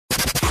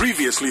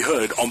Previously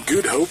heard on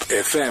Good Hope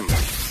FM.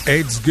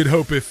 It's Good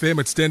Hope FM.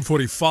 It's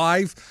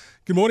 10:45.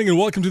 Good morning and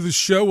welcome to the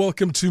show.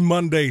 Welcome to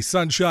Monday.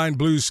 Sunshine,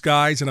 blue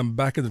skies, and I'm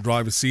back in the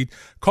driver's seat.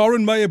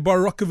 Karen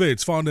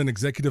Meyer-Borochowitz, founder and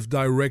executive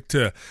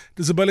director,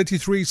 Disability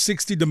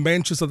 360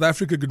 Dementia South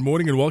Africa. Good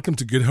morning and welcome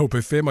to Good Hope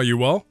FM. Are you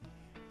well?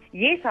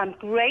 Yes, I'm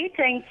great,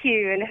 thank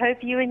you, and hope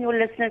you and your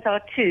listeners are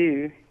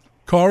too.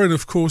 Karen,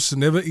 of course,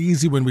 never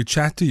easy when we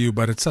chat to you,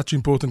 but it's such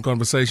important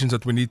conversations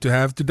that we need to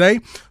have. Today,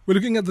 we're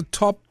looking at the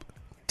top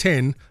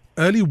 10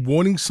 early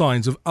warning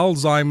signs of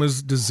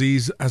Alzheimer's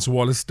disease as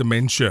well as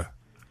dementia.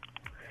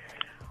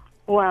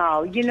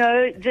 Wow,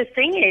 the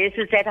thing is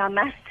that I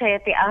must say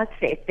at the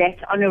outset that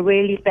on a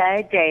really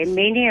bad day,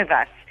 many of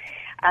us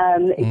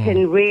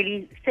can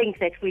really think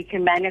that we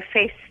can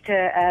manifest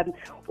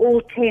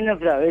all 10 of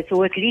those,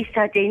 or at least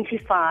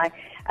identify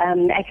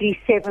at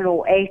least 7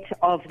 or 8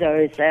 of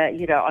those,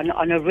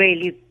 on a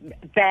really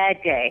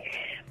bad day.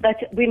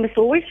 But we must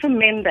always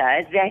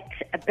remember that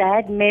a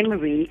bad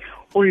memory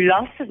or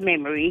loss of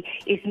memory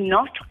is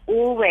not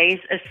always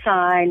a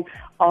sign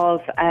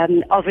of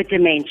a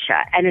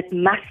dementia, and it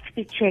must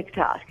be checked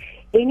out.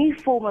 Any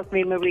form of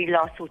memory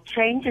loss or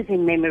changes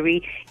in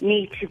memory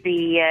need to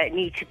be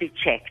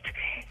checked.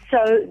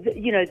 So,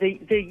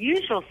 the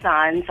usual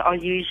signs are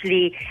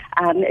usually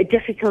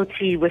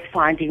difficulty with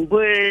finding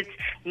words,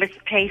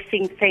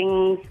 misplacing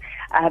things,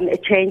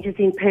 changes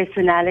in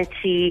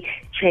personality,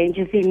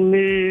 changes in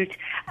mood,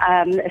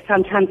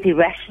 sometimes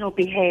irrational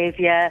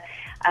behavior,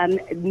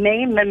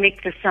 may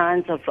mimic the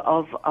signs of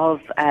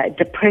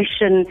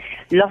depression,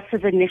 loss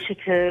of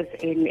initiative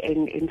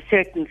in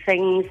certain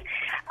things,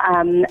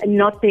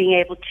 not being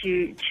able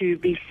to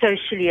be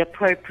socially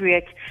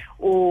appropriate,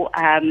 or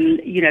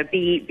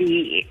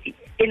be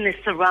in the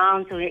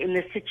surrounds or in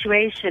the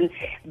situation,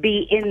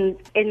 be in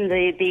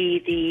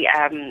the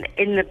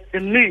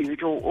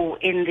mood or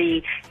in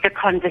the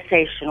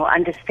conversation, or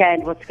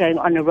understand what's going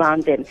on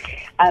around them.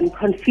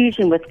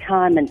 Confusion with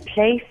time and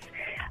place.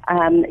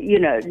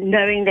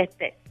 Knowing that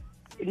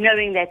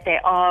they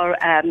are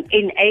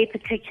in a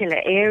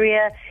particular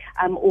area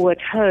or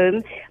at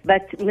home,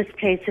 but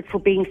misplace it for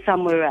being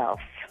somewhere else.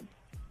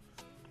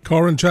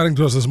 Karen chatting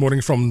to us this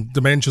morning from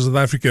Dementia South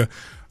Africa.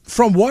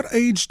 From what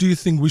age do you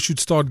think we should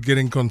start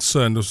getting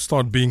concerned or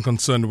start being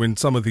concerned when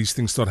some of these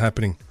things start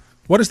happening?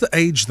 What is the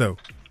age, though?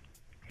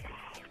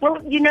 Well,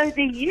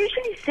 they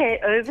usually say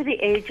over the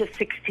age of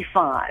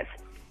 65.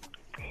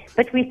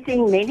 But we're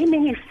seeing many,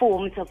 many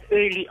forms of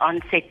early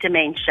onset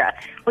dementia,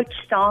 which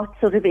start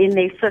sort of in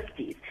their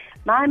 50s.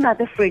 My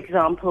mother, for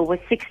example, was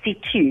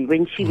 62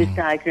 when she was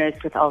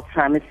diagnosed with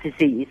Alzheimer's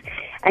disease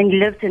and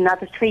lived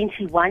another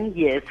 21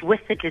 years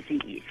with the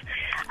disease.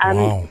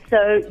 Wow.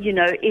 So,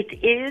 it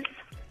is,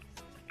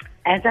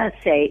 as I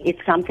say,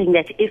 it's something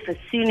that as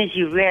soon as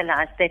you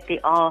realize that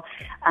there are,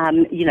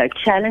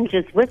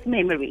 challenges with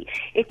memory,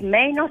 it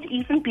may not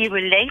even be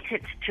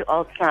related to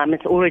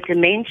Alzheimer's or a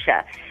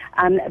dementia,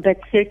 but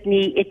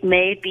certainly it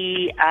may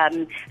be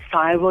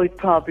thyroid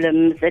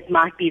problems. It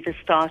might be the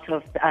start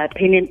of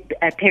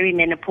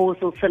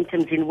perimenopausal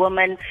symptoms in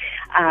women,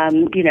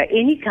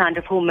 any kind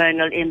of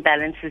hormonal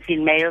imbalances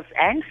in males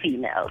and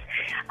females.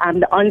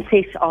 The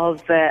onset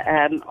of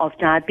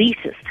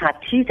diabetes,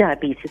 type 2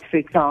 diabetes, for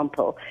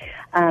example,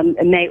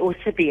 may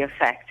also be a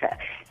factor.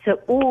 So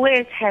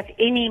always have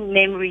any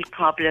memory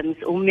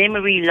problems or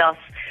memory loss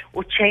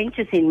or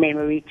changes in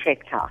memory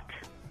checked out.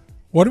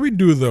 What do we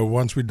do, though,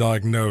 once we're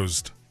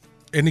diagnosed?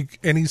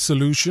 Any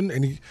solution?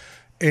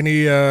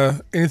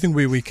 Anything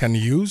we can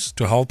use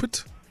to help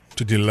it,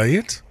 to delay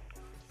it?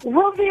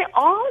 Well, there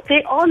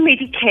are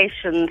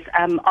medications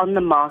on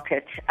the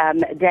market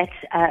that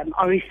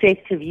are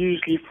effective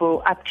usually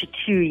for up to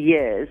 2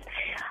 years.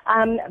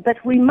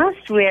 But we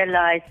must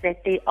realize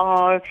that there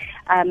are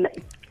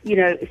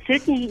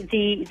certainly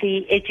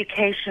the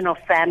education of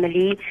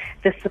family,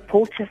 the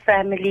support of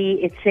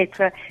family,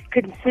 etc.,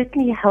 can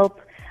certainly help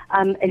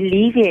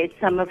alleviate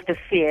some of the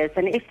fears.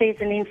 And if there's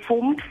an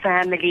informed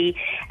family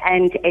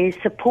and a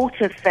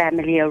supportive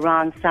family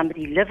around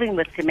somebody living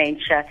with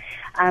dementia,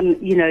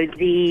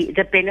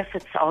 the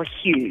benefits are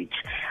huge.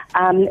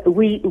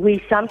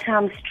 We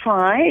sometimes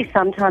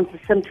sometimes the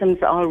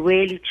symptoms are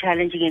really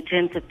challenging in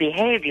terms of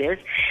behaviors,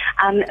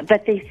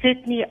 but there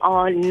certainly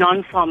are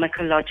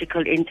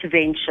non-pharmacological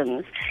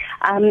interventions.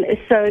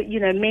 So,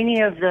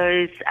 many of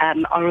those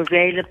are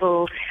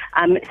available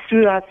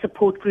through our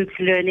support groups,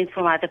 learning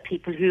from other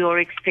people who are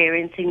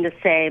experiencing the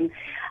same.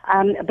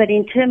 But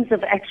in terms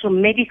of actual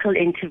medical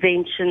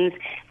interventions,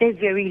 they're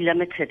very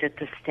limited at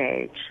this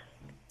stage.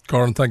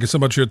 Karen, thank you so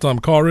much for your time.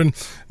 Karen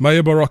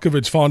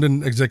Meyer-Borochowitz, founder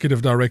and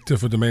executive director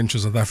for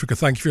Dementia South Africa.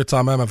 Thank you for your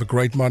time, ma'am. Have a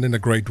great Monday and a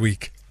great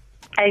week.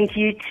 And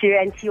you too,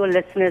 and to your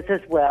listeners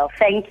as well.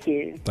 Thank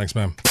you. Thanks,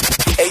 ma'am.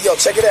 Hey, yo,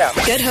 check it out.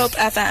 Good Hope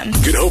FM.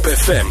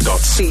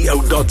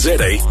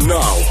 GoodHopeFM.co.za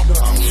now.